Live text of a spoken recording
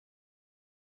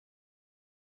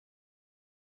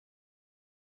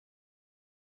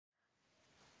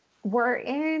We're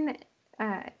in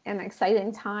an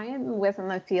exciting time within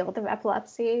the field of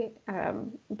epilepsy,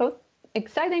 both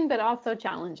exciting but also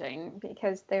challenging,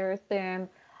 because there's been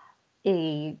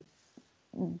a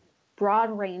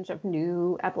broad range of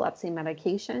new epilepsy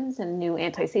medications and new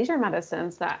anti-seizure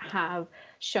medicines that have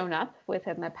shown up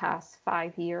within the past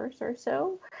 5 years or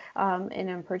so. And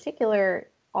in particular,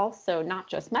 also not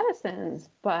just medicines,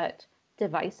 but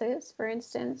devices, for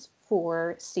instance,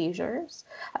 for seizures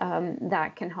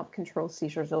that can help control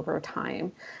seizures over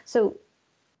time. So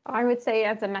I would say,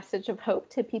 as a message of hope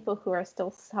to people who are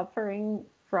still suffering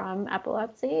from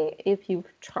epilepsy, if you've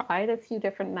tried a few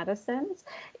different medicines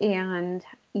and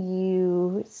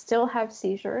you still have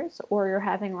seizures, or you're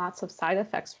having lots of side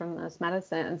effects from those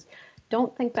medicines,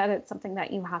 don't think that it's something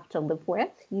that you have to live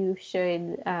with. You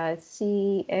should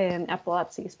see an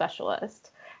epilepsy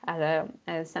specialist at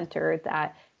a center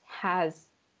that has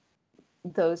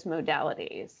those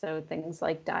modalities. So things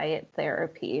like diet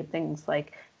therapy, things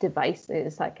like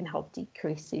devices that can help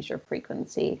decrease seizure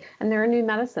frequency. And there are new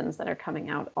medicines that are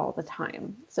coming out all the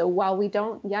time. So while we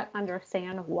don't yet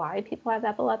understand why people have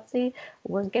epilepsy,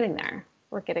 we're getting there.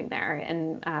 We're getting there.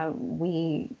 And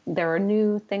there are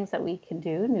new things that we can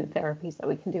do, new therapies that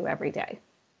we can do every day.